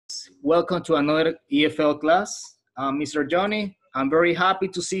Welcome to another EFL class. I'm Mr. Johnny. I'm very happy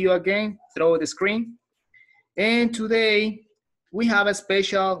to see you again through the screen. And today we have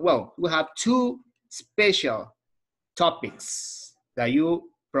we have two special topics that you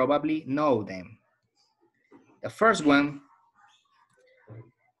probably know them. The first one,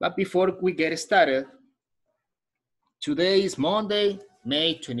 but before we get started, today is Monday,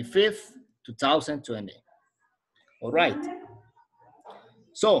 May 25th, 2020. All right.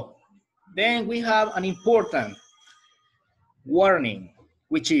 So then we have an important warning,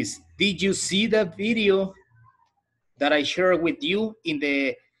 which is, did you see the video that I shared with you in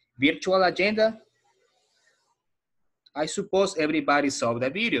the virtual agenda? I suppose everybody saw the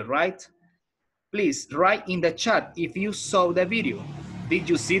video, right? Please write in the chat if you saw the video. Did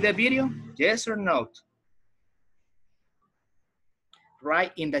you see the video? Yes or no?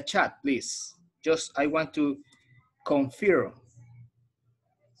 Write in the chat, please. Just, I want to confirm.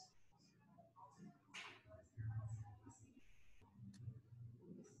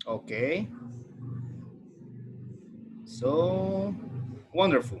 Okay. So,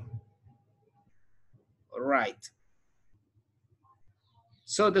 wonderful. All right.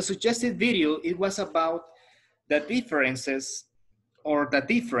 So the suggested video, it was about the differences or the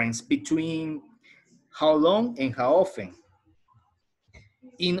difference between how long and how often.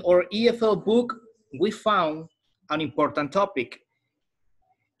 In our EFL book, we found an important topic,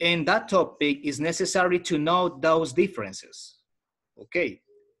 and that topic is necessary to know those differences. Okay,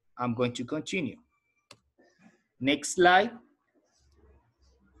 I'm going to continue. Next slide.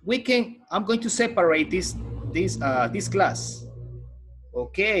 I'm going to separate this class.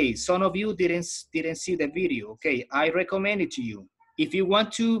 Okay, some of you didn't see the video. Okay, I recommend it to you. If you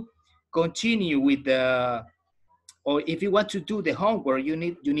want to continue with or if you want to do the homework, you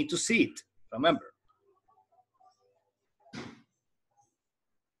need to see it, remember.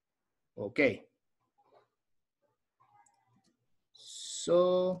 Okay.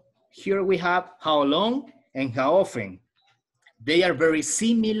 So here we have how long and how often. They are very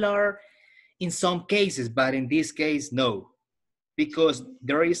similar in some cases, but in this case, no, because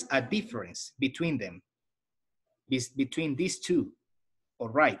there is a difference between them, between these two. All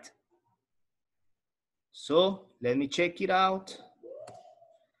right. So let me check it out.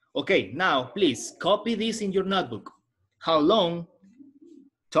 Okay, now please copy this in your notebook. How long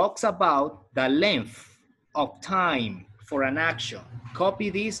talks about the length of time for an action. Copy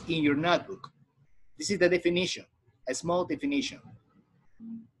this in your notebook. This is the definition, a small definition.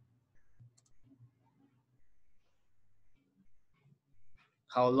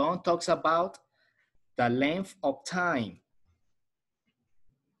 How long talks about the length of time.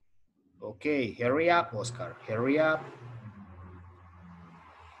 Okay, hurry up, Oscar, hurry up.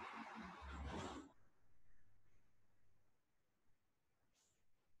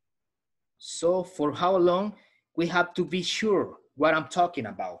 So for how long, we have to be sure what I'm talking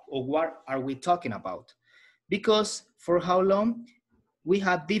about or what are we talking about. Because for how long, we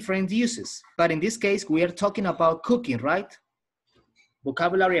have different uses. But in this case, we are talking about cooking, right?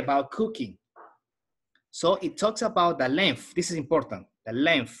 Vocabulary about cooking. So it talks about the length. This is important. The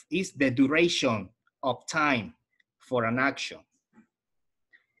length is the duration of time for an action.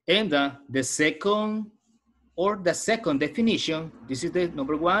 And the second definition, this is the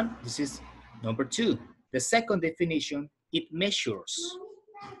number one, this is number two. The second definition, it measures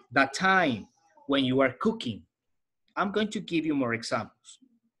the time when you are cooking. I'm going to give you more examples.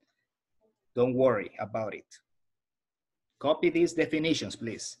 Don't worry about it. Copy these definitions,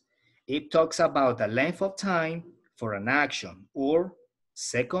 please. It talks about the length of time for an action, or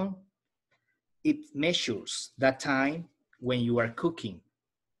second, it measures the time when you are cooking.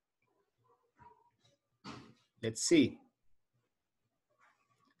 Let's see.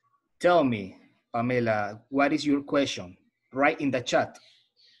 Tell me, Pamela, what is your question? Write in the chat.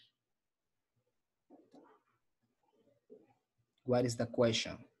 What is the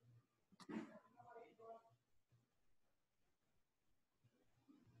question?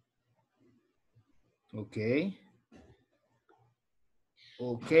 Okay.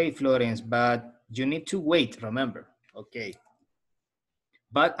 Okay, Florence, but you need to wait, remember. Okay.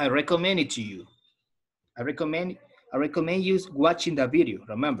 But I recommend it to you. I recommend you watching the video,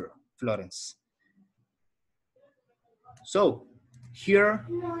 remember, Florence. So here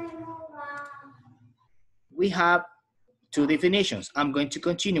we have two definitions. I'm going to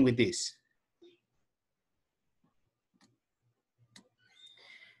continue with this.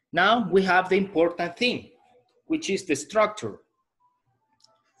 Now we have the important thing, which is the structure.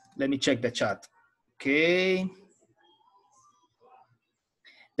 Let me check the chat. Okay.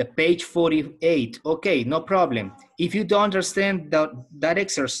 The page 48. Okay, no problem. If you don't understand that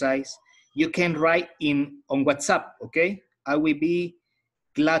exercise, you can write on WhatsApp, okay? I will be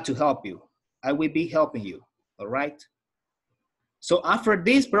glad to help you. I will be helping you, all right? So after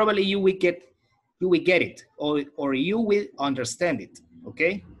this, probably you will get it, or you will understand it,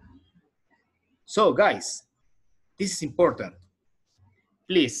 okay? So guys, this is important,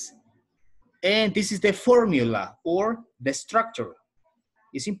 please. And this is the formula or the structure.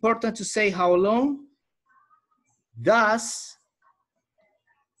 It's important to say how long does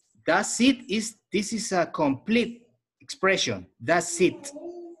it is, this is a complete expression. Does it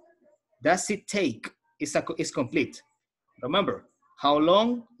take is complete. Remember, how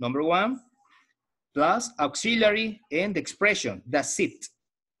long, number one, plus auxiliary and the expression, does it,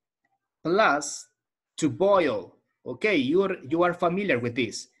 plus to boil. Okay, you are familiar with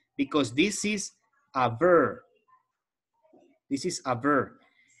this because this is a verb. This is a verb.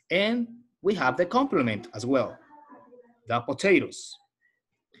 And we have the complement as well, the potatoes.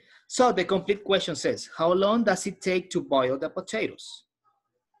 So the complete question says, how long does it take to boil the potatoes?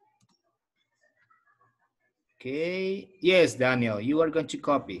 Okay, yes, Daniel, you are going to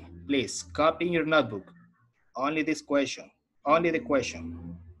copy. Please, copy in your notebook. Only this question, only the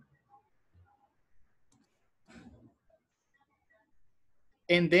question.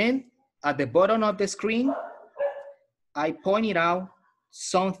 And then at the bottom of the screen, I pointed out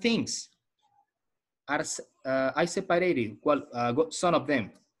some things. I separated some of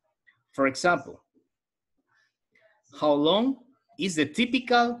them. For example, how long is the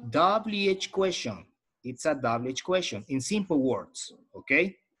typical WH question? It's a WH question in simple words,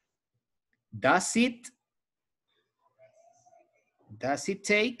 okay? Does it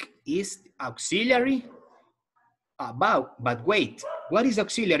take is auxiliary? But wait, what is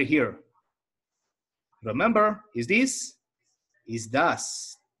auxiliary here? Remember, is this? Is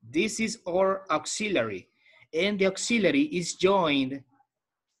does. This is our auxiliary. And the auxiliary is joined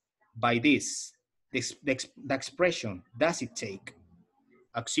by this, the expression, does it take?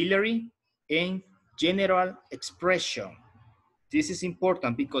 Auxiliary and general expression. This is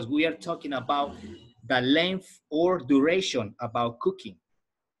important because we are talking about the length or duration about cooking.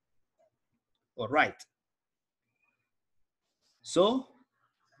 All right. So,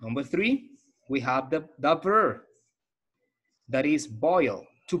 number three, we have the verb. That is boil,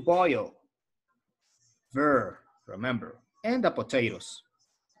 to boil. Verb, remember. And the potatoes.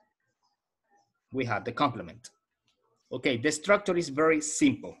 We have the complement. Okay, the structure is very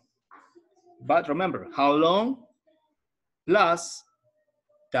simple. But remember, how long plus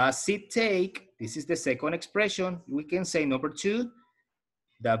does it take? This is the second expression. We can say number two,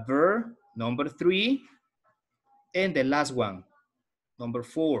 the verb, number three, and the last one, number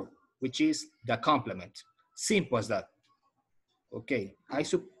four, which is the complement. Simple as that. Okay,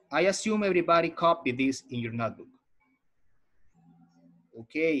 I assume everybody copied this in your notebook.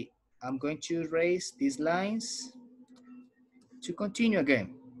 Okay, I'm going to erase these lines to continue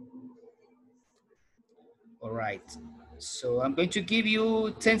again. All right, so I'm going to give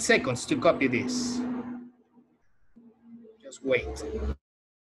you 10 seconds to copy this. Just wait.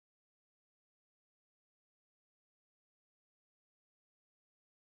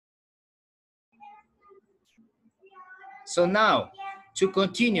 So now, to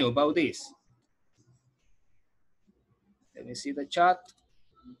continue about this, let me see the chat.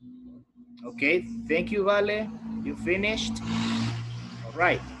 Okay, thank you, Vale. You finished? All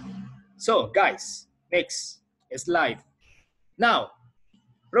right. So, guys, next slide. Now,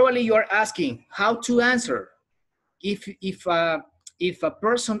 probably you are asking how to answer if a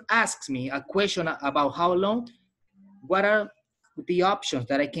person asks me a question about how long, what are the options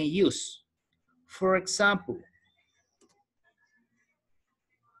that I can use? For example,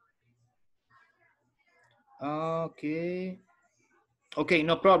 okay,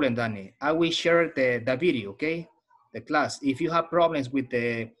 no problem, Danny. I will share the video, okay? The class. If you have problems with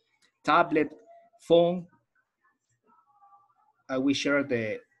the tablet, phone, I will share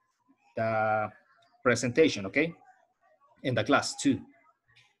the presentation, okay? In the class too.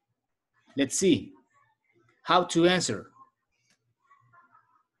 Let's see how to answer.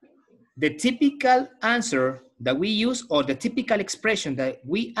 The typical answer that we use, or the typical expression that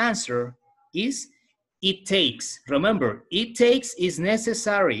we answer, is it takes. Remember, it takes is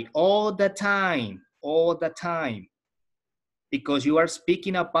necessary all the time, because you are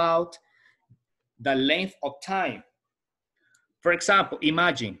speaking about the length of time. For example,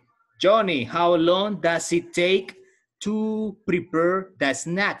 imagine, Johnny, how long does it take to prepare the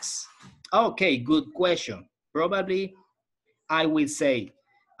snacks? Okay, good question. Probably I will say,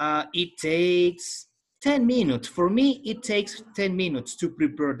 it takes 10 minutes. For me, it takes 10 minutes to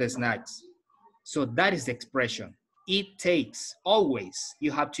prepare the snacks. So that is the expression. It takes, always,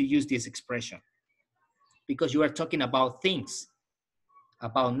 you have to use this expression because you are talking about things,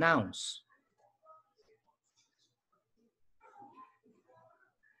 about nouns.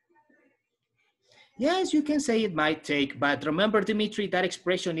 Yes, you can say it might take, but remember, Dimitri, that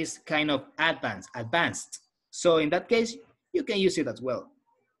expression is kind of advanced. So in that case, you can use it as well.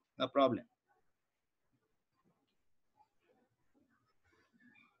 No problem.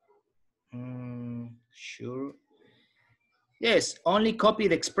 Sure. Yes, only copy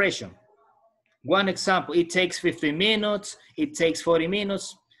the expression. One example, it takes 15 minutes, it takes 40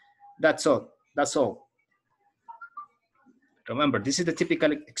 minutes. That's all. That's all. Remember, this is the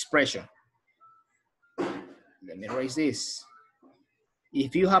typical expression. Let me erase this.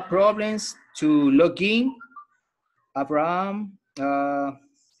 If you have problems to log in, Abraham,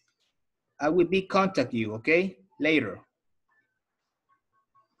 I will be contact you, okay? Later.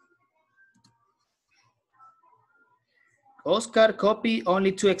 Oscar, copy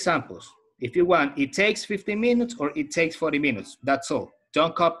only 2 examples. If you want, it takes 15 minutes or it takes 40 minutes. That's all.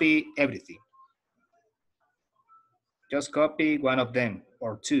 Don't copy everything. Just copy one of them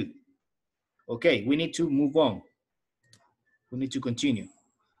or 2. Okay, we need to move on. We need to continue.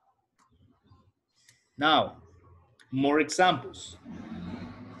 Now, more examples.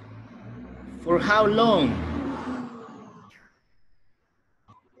 For how long?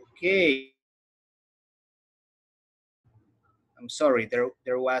 Okay. I'm sorry,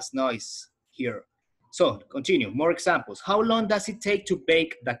 there was noise here. So continue, more examples. How long does it take to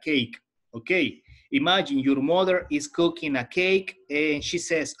bake the cake? Okay, imagine your mother is cooking a cake and she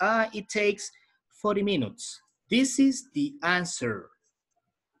says, it takes 40 minutes. This is the answer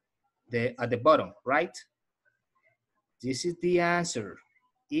at the bottom, right? This is the answer.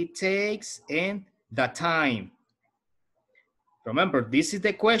 It takes and the time. Remember, this is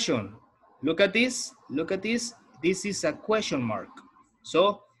the question. Look at this, look at this. This is a question mark.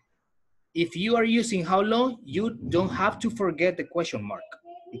 So if you are using how long, you don't have to forget the question mark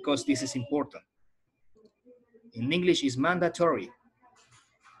because this is important. In English, is mandatory.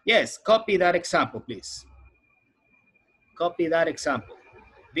 Yes, copy that example, please. Copy that example,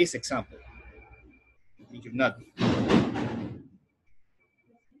 this example. You're not.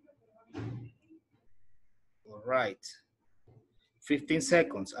 All right. 15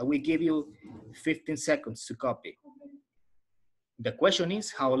 seconds. I will give you 15 seconds to copy. The question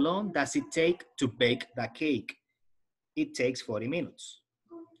is, how long does it take to bake the cake? It takes 40 minutes.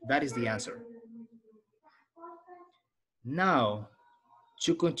 That is the answer. Now,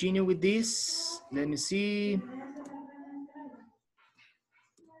 to continue with this, let me see.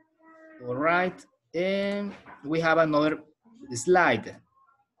 All right, and we have another slide.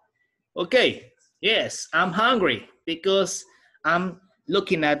 Okay, yes, I'm hungry because I'm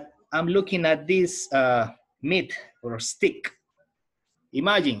looking at this meat or stick.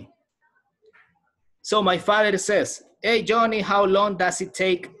 Imagine. So my father says, "Hey Johnny, how long does it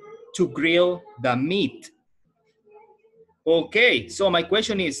take to grill the meat?" Okay, so my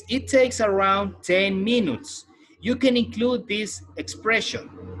question is, it takes around 10 minutes. You can include this expression.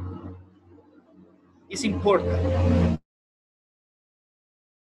 It's important.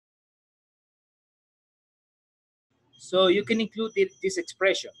 So you can include this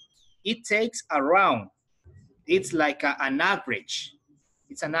expression. It takes around. It's like an average.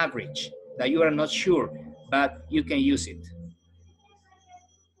 It's an average that you are not sure, but you can use it.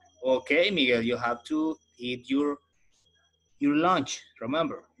 Okay, Miguel, you have to eat your lunch.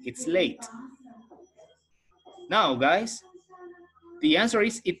 Remember, it's late. Now, guys, the answer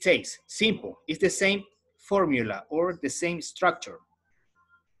is it takes. Simple. It's the same formula or the same structure.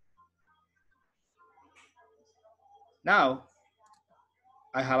 Now,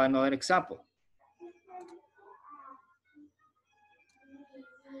 I have another example.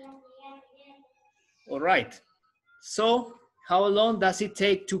 All right. So, how long does it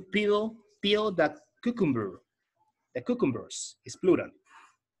take to peel the cucumber? The cucumbers is plural.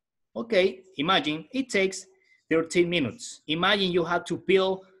 Okay, imagine it takes 13 minutes. Imagine you have to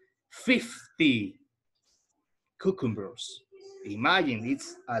peel 50 cucumbers. Imagine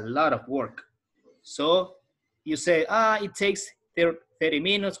it's a lot of work. So you say, it takes 30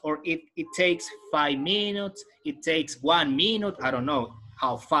 minutes, or it takes 5 minutes, it takes 1 minute. I don't know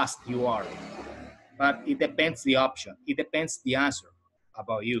how fast you are, but it depends the option. It depends the answer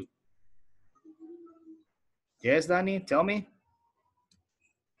about you. Yes, Danny, tell me.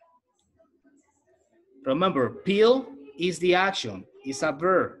 Remember, peel is the action, it's a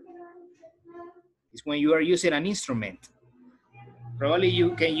verb. It's when you are using an instrument. Probably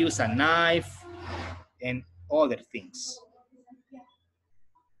you can use a knife, and other things.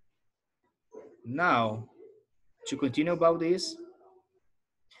 Now, to continue about this,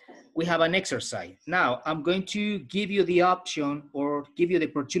 we have an exercise. Now, I'm going to give you the option or give you the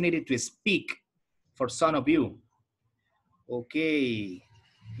opportunity to speak for some of you. Okay,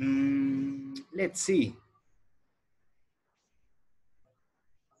 let's see.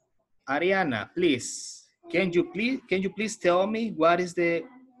 Ariana, please, can you please tell me what is the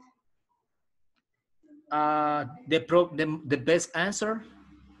best answer?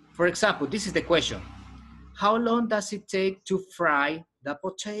 For example, this is the question. How long does it take to fry the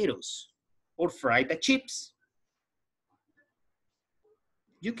potatoes or fry the chips?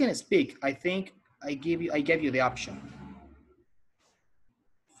 You can speak. I think I gave you the option.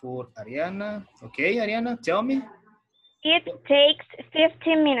 For Ariana. Okay, Ariana, tell me. It takes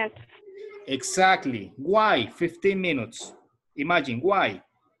 15 minutes. Exactly. Why 15 minutes? Imagine, why?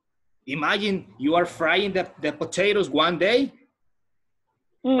 Imagine you are frying the potatoes one day?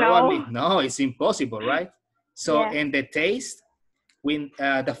 No. Probably, no, it's impossible, right? So, Yeah. and the taste, when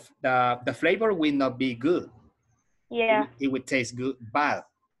the flavor will not be good. Yeah. It would taste good, bad.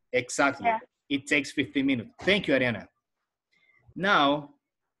 Exactly. Yeah. It takes 15 minutes. Thank you, Ariana. Now,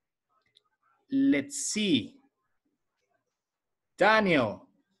 let's see. Daniel,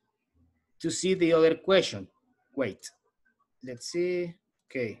 to see the other question. Wait, let's see.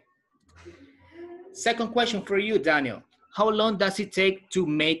 Okay. Second question for you, Daniel. How long does it take to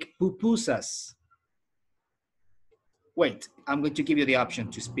make pupusas? Wait, I'm going to give you the option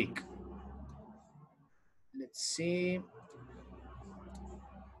to speak. Let's see.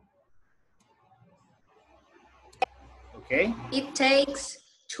 Okay. It takes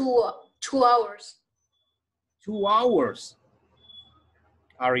two hours. 2 hours.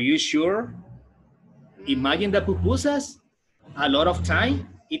 Are you sure? Imagine the pupusas. A lot of time.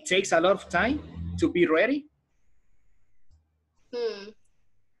 It takes a lot of time to be ready.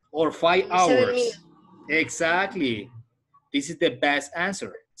 Or 5 hours. 7 minutes. Exactly. This is the best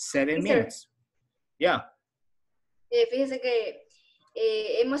answer. 7 minutes. Yeah. Fíjese que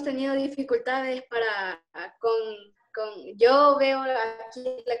hemos tenido dificultades yo veo aquí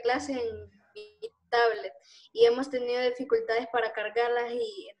la clase en mi tablet y hemos tenido dificultades para cargarlas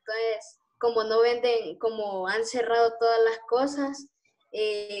y entonces como no venden, como han cerrado todas las cosas, no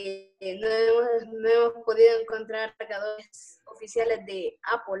hemos podido encontrar cargadores oficiales de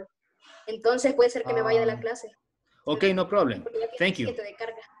Apple. Entonces puede ser que me vaya de la clase. Okay, no problem. Thank you. De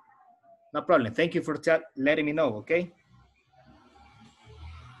carga. No problem. Thank you for letting me know, okay?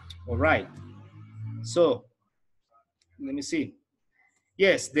 All right. So, let me see.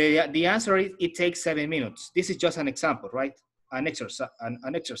 Yes, the answer is it takes 7 minutes. This is just an example, right? An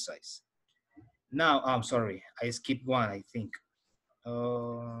exercise. Now, I'm sorry, I skipped one, I think.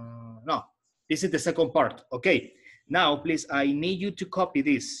 No, this is the second part. Okay, now please, I need you to copy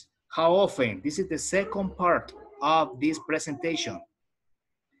this. How often? This is the second part of this presentation.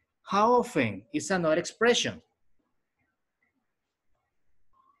 How often is another expression?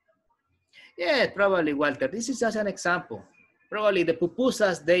 Yeah, probably, Walter. This is just an example. Probably the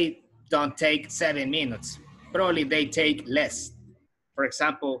pupusas, they don't take 7 minutes. Probably they take less. For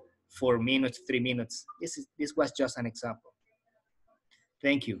example, 4 minutes, 3 minutes. This was just an example.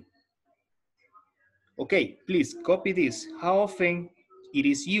 Thank you. Okay, please copy this. How often it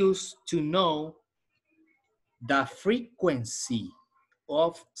is used to know the frequency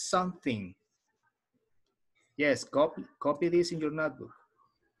of something? Yes, copy this in your notebook.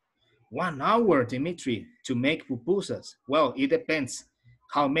 1 hour, Dimitri, to make pupusas. Well, it depends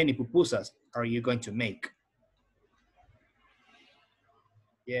how many pupusas are you going to make.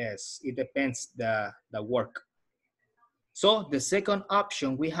 Yes, it depends the work. So the second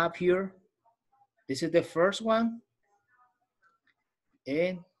option we have here, this is the first one.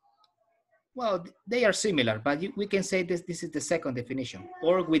 And well, they are similar, but we can say this is the second definition.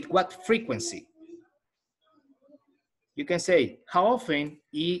 Or with what frequency? You can say how often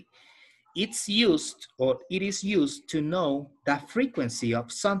it's used or it is used to know the frequency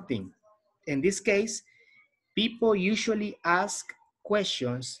of something. In this case, people usually ask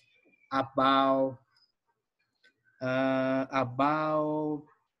questions about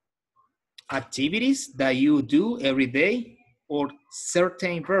activities that you do every day or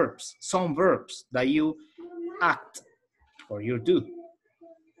certain verbs, some verbs that you act or you do.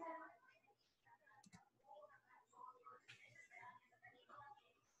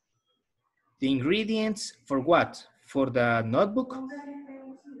 The ingredients for what? For the notebook?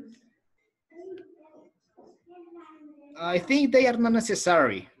 I think they are not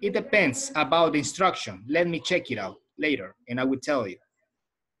necessary. It depends about the instruction. Let me check it out later and I will tell you.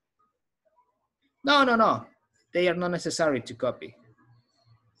 No, no, no. They are not necessary to copy.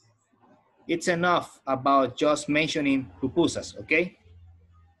 It's enough about just mentioning pupusas, okay?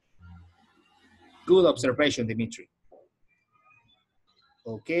 Good observation, Dimitri.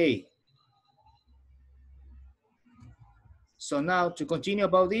 Okay. So now to continue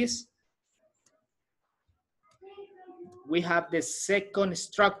about this, we have the second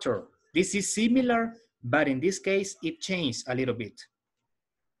structure. This is similar, but in this case, it changed a little bit.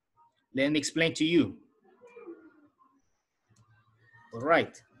 Let me explain to you. All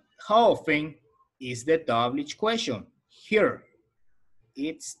right. How often is the WH question? Here,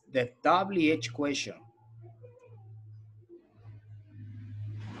 it's the WH question.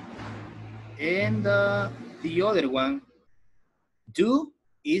 And the other one, do,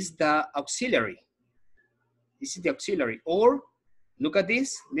 is the auxiliary. This is the auxiliary. Or, look at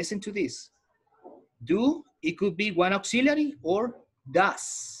this, listen to this. Do, it could be one auxiliary or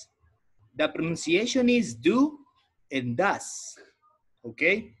does. The pronunciation is do and does,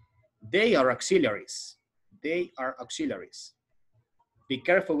 okay? They are auxiliaries. They are auxiliaries. Be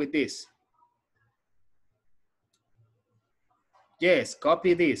careful with this. Yes,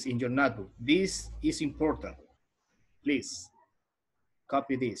 copy this in your notebook. This is important. Please,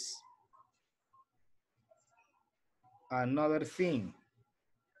 copy this. Another thing,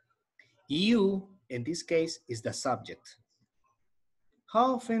 you, in this case, is the subject.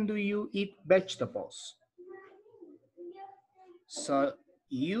 How often do you eat vegetables? So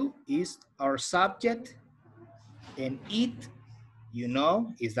you is our subject, and eat, you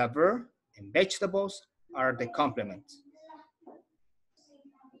know, is the verb, and vegetables are the complement.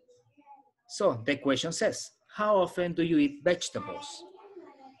 So the question says, how often do you eat vegetables?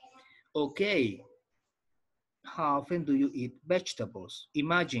 Okay, how often do you eat vegetables?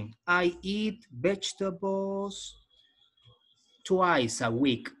 Imagine, I eat vegetables twice a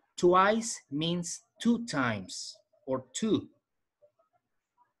week. Twice means 2 times or 2.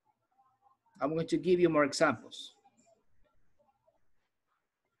 I'm going to give you more examples.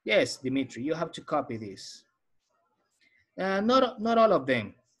 Yes, Dimitri, you have to copy this. Not all of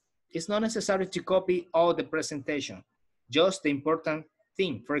them. It's not necessary to copy all the presentation, just the important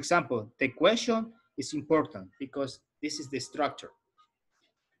thing. For example, the question is important because this is the structure.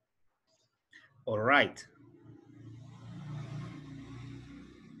 All right.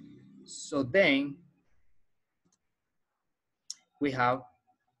 So then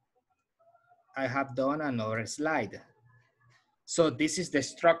I have done another slide. So this is the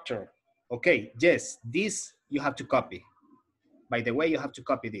structure. Okay, yes, this you have to copy. By the way, you have to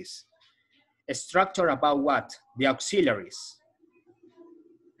copy this. A structure about what? The auxiliaries.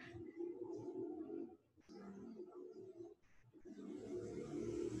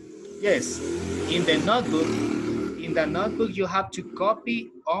 Yes, in the notebook you have to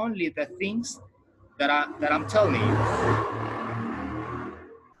copy only the things that I'm telling you.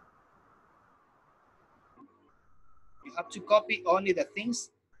 You have to copy only the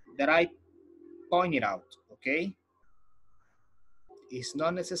things that I pointed out, okay? It's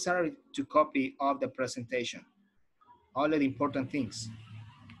not necessary to copy all the presentation, only the important things.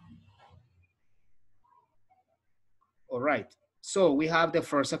 All right, so we have the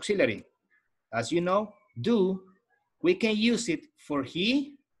first auxiliary. As you know, do, we can use it for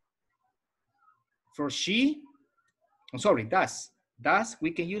he, for she, I'm sorry, does. Does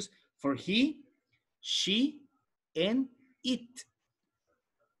we can use for he, she, and it.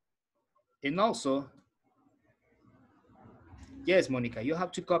 And also, yes, Monica, you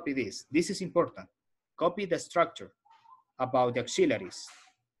have to copy this. This is important. Copy the structure about the auxiliaries.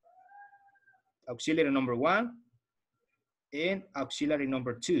 Auxiliary number 1 and auxiliary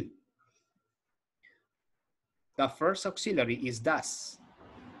number 2. The first auxiliary is does.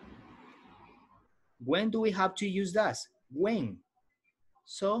 When do we have to use does? When?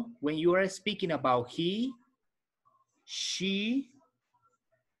 So when you are speaking about he, she,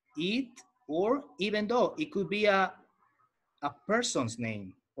 it, or even though it could be a person's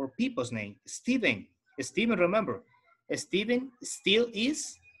name or people's name. Steven. Steven, remember, Steven still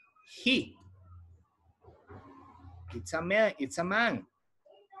is he. It's a man. It's a man.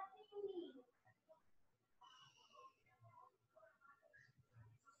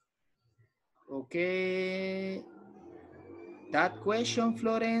 Okay. That question,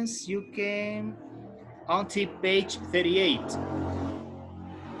 Florence, you can until page 38.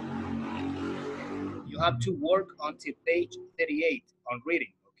 You have to work until page 38 on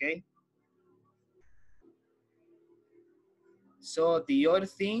reading, okay? So the other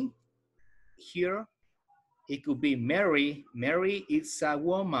thing here, it could be Mary. Mary is a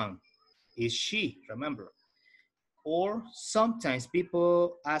woman. Is she, remember. Or sometimes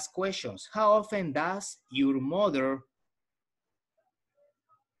people ask questions. How often does your mother,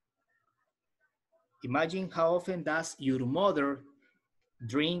 imagine how often does your mother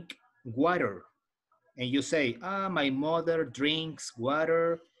drink water? And you say, my mother drinks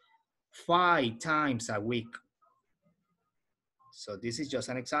water 5 times a week. So this is just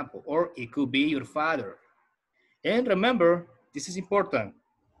an example. Or it could be your father. And remember, this is important.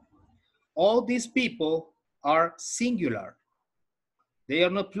 All these people are singular. They are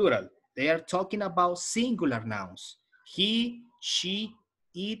not plural. They are talking about singular nouns. He, she,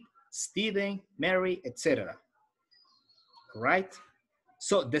 it, Stephen, Mary, etc. Right?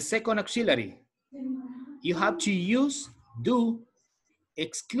 So the second auxiliary, you have to use do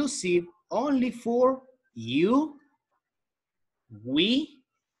exclusive only for you, we,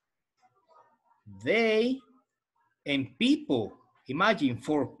 they, and people. Imagine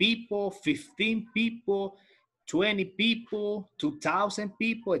 4 people, 15 people, 20 people, 2,000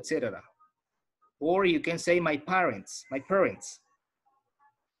 people, etc. Or you can say my parents.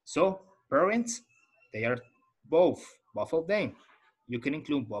 So parents, they are both of them. You can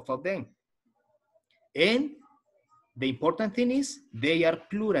include both of them. And the important thing is they are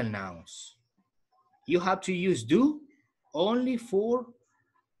plural nouns. You have to use do only for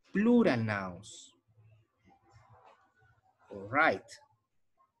plural nouns. All right.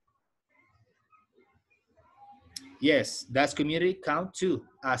 Yes, that's community count too,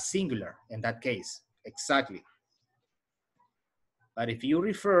 as singular in that case. Exactly. But if you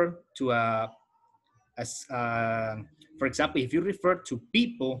refer to for example, if you refer to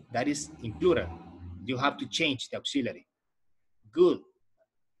people, that is in plural, you have to change the auxiliary. Good.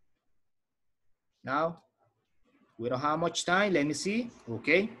 Now, we don't have much time. Let me see.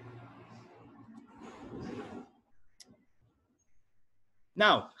 Okay.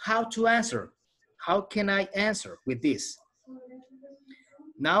 Now, how to answer? How can I answer with this?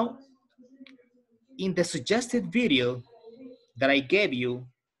 Now, in the suggested video that I gave you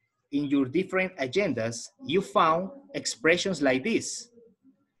in your different agendas, you found expressions like this.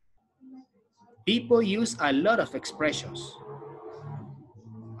 People use a lot of expressions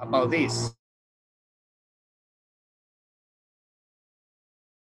about this.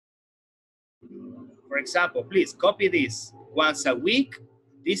 For example, please copy this. Once a week,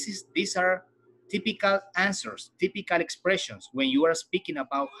 these are typical answers, typical expressions when you are speaking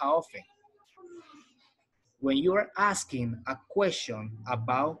about how often. When you are asking a question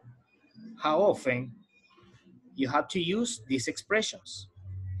about how often, you have to use these expressions.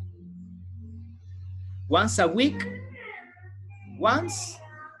 Once a week, once,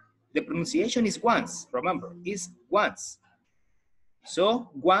 the pronunciation is once, remember, is once. So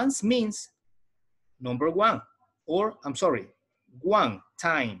once means number one, or I'm sorry, one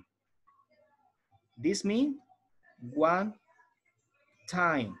time. This means one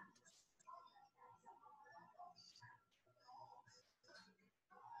time.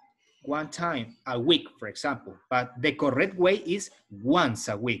 One time a week, for example, but the correct way is once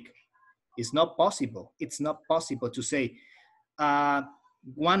a week. It's not possible. It's not possible to say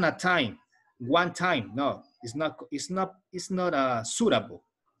one a time, one time. No, it's not suitable.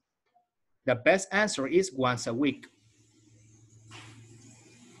 The best answer is once a week.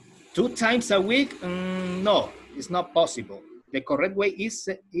 2 times a week, no, it's not possible. The correct way is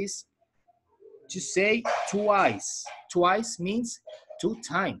to say twice. Twice means 2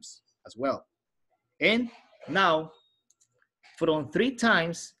 times as well. And now, from 3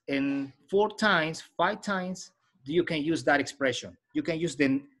 times and 4 times, 5 times, you can use that expression. You can use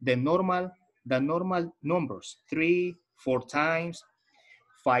the normal numbers, 3, 4 times,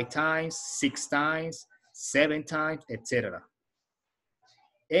 5 times, 6 times, 7 times, etc.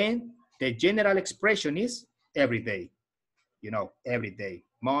 And the general expression is every day. You know, every day,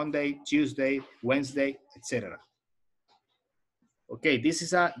 Monday, Tuesday, Wednesday, etc. Okay, this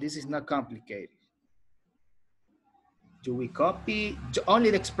is not complicated. Do we copy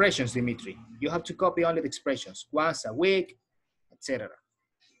only the expressions, Dimitri? You have to copy only the expressions, once a week, etc.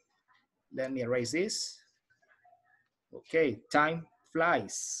 Let me erase this. Okay, time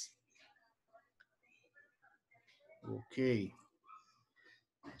flies. Okay.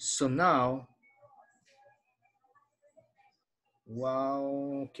 So now,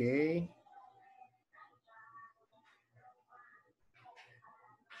 wow, okay.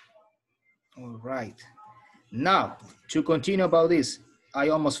 All right. Now, to continue about this, I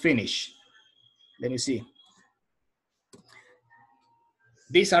almost finished. Let me see.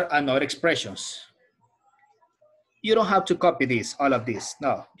 These are another expressions. You don't have to copy this, all of this.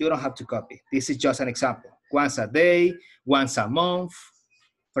 No, you don't have to copy. This is just an example. Once a day, once a month.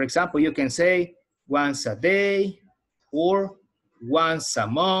 For example, you can say once a day, or once a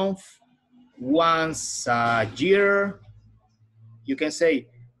month, once a year. You can say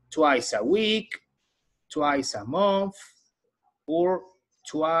twice a week, twice a month, or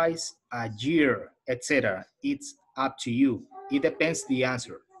twice a year, etc. It's up to you. It depends the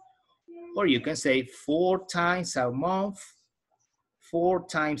answer. Or you can say 4 times a month, 4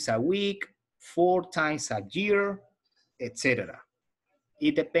 times a week, 4 times a year, etc.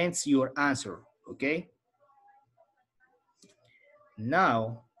 It depends your answer, okay?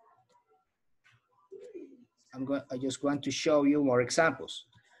 Now, I just want to show you more examples.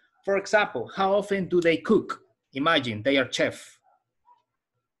 For example, how often do they cook? Imagine they are chef.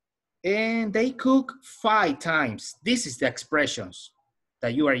 And they cook 5 times. This is the expressions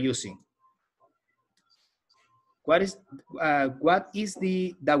that you are using. What is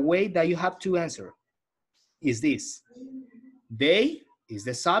the way that you have to answer? Is this. They is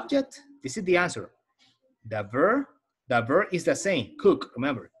the subject. This is the answer. The verb is the same. Cook,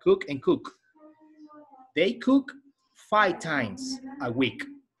 remember, cook and cook. They cook 5 times a week.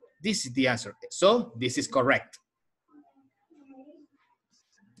 This is the answer. So this is correct.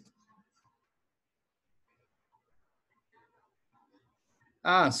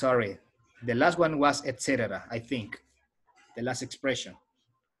 Ah, sorry. The last one was etc., I think. The last expression.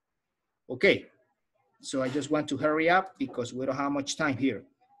 Okay. So I just want to hurry up because we don't have much time here.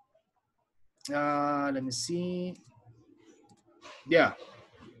 Let me see. Yeah.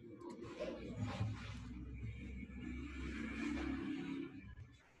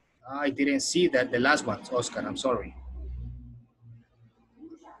 I didn't see that the last one, Oscar. I'm sorry.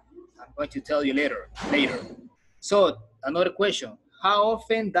 I'm going to tell you later. So another question. How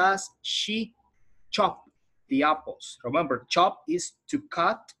often does she chop the apples? Remember, chop is to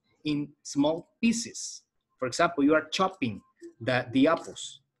cut in small pieces. For example, you are chopping the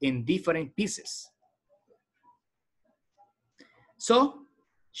apples in different pieces. So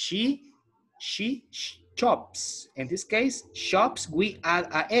she chops. In this case, chops, we add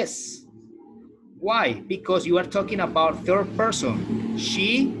a S. Why? Because you are talking about third person.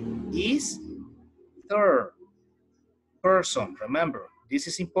 She is third person. Remember, this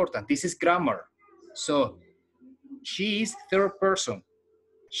is important. This is grammar. So she is third person.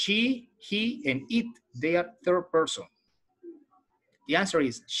 She, he, and it, they are third person. The answer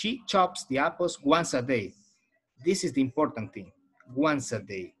is she chops the apples once a day. This is the important thing, once a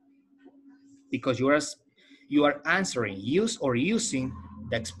day. Because you are answering, use or using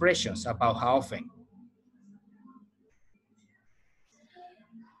the expressions about how often.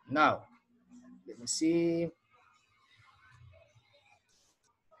 Now, let me see.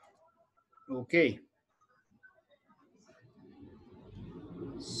 Okay.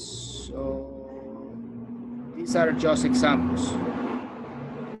 So these are just examples.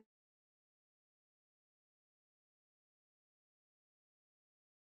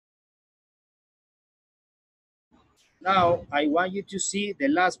 Now, I want you to see the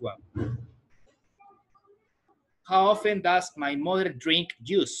last one. How often does my mother drink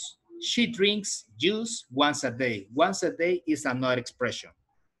juice? She drinks juice once a day. Once a day is another expression.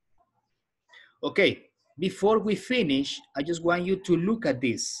 Okay, before we finish, I just want you to look at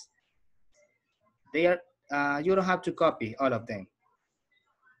this. They are, you don't have to copy all of them.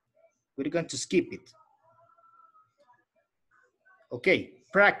 We're going to skip it. Okay,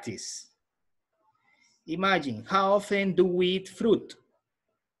 practice. Imagine, how often do we eat fruit?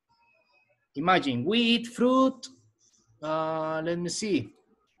 Imagine, we eat fruit, let me see.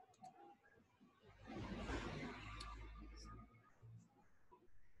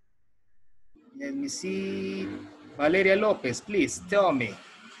 Let me see. Valeria Lopez, please tell me.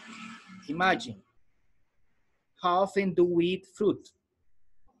 Imagine, how often do we eat fruit?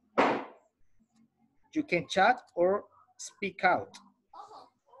 You can chat or speak out.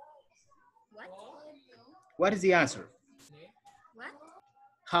 What is the answer? What?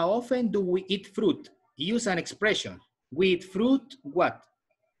 How often do we eat fruit? Use an expression. We eat fruit, what?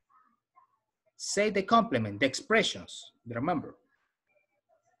 Say the complement, the expressions. Remember.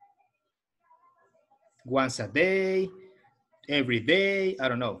 Once a day, every day, I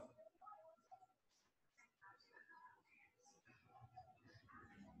don't know.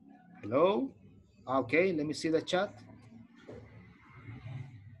 Hello? Okay, let me see the chat.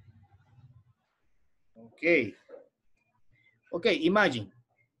 Okay. Okay, imagine.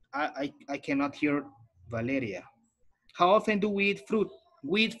 I cannot hear Valeria. How often do we eat fruit?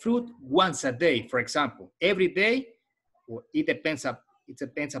 We eat fruit once a day, for example. Every day, well, it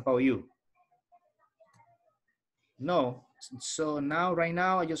depends about you. No. So now, right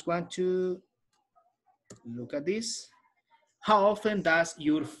now, I just want to look at this. How often does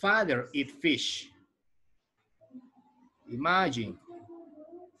your father eat fish? Imagine.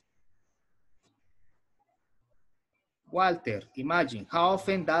 Walter, imagine. How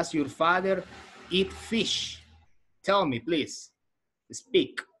often does your father eat fish? Tell me, please.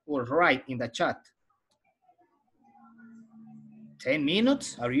 Speak or write in the chat. 10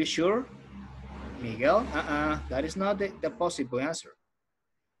 minutes? Are you sure? Miguel, that is not the possible answer.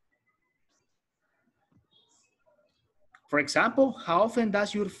 For example, how often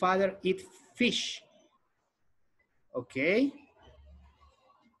does your father eat fish? Okay.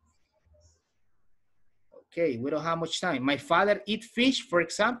 Okay, we don't have much time. My father eat fish, for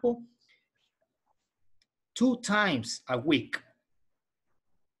example, 2 times a week.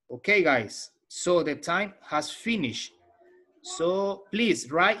 Okay, guys, so the time has finished. So please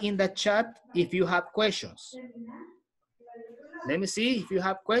write in the chat if you have questions. Let me see if you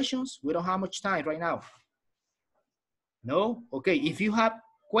have questions. We don't have much time right now. No? Okay, if you have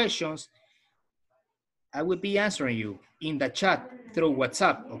questions, I will be answering you in the chat through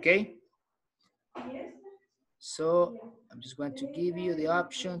WhatsApp, okay? So I'm just going to give you the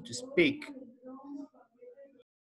option to speak.